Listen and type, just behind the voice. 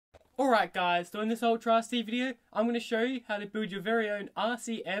Alright guys, so in this Ultra RC video, I'm going to show you how to build your very own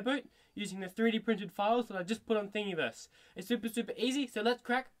RC airboat using the 3D printed files that I just put on Thingiverse. It's super easy, so let's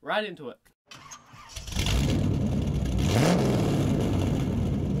crack right into it.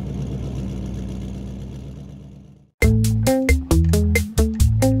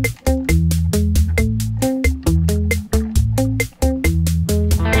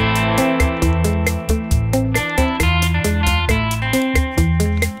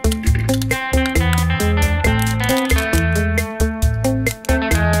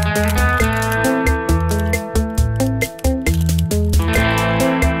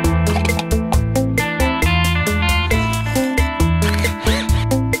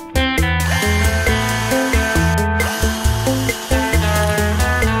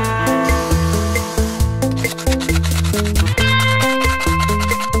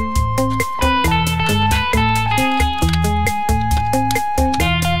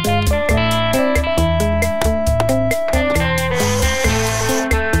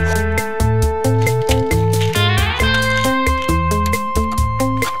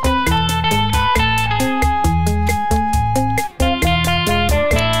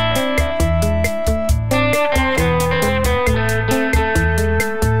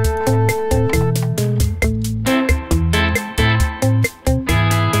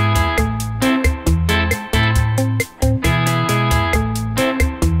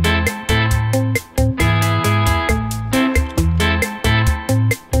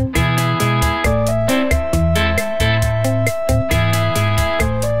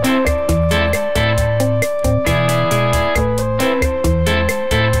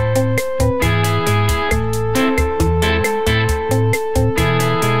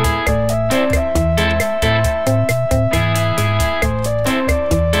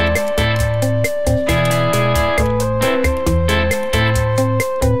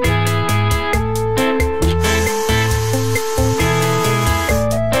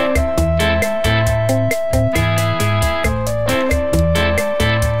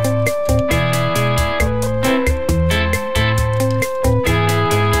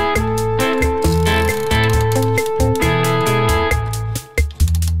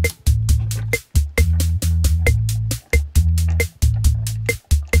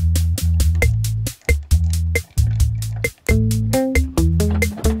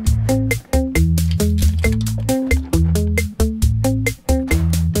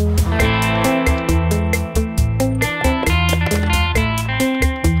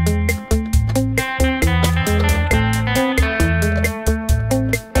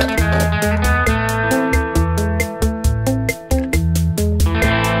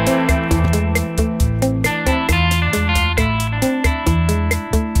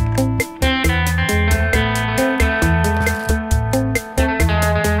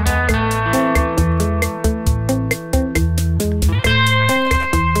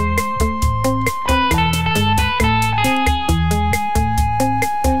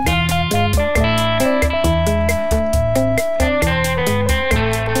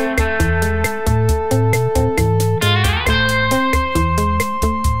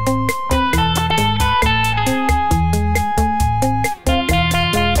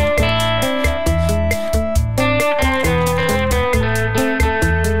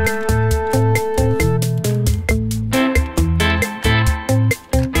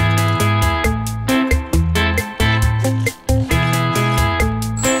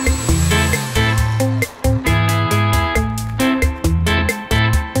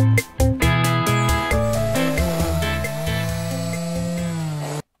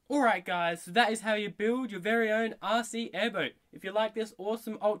 Alright guys, so that is how you build your very own RC airboat. If you like this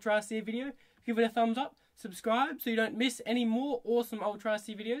awesome Ultra RC video, give it a thumbs up, subscribe so you don't miss any more awesome Ultra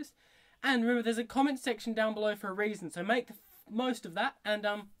RC videos. And remember, there's a comment section down below for a reason, so make the most of that, and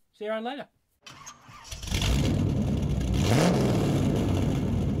see you around later.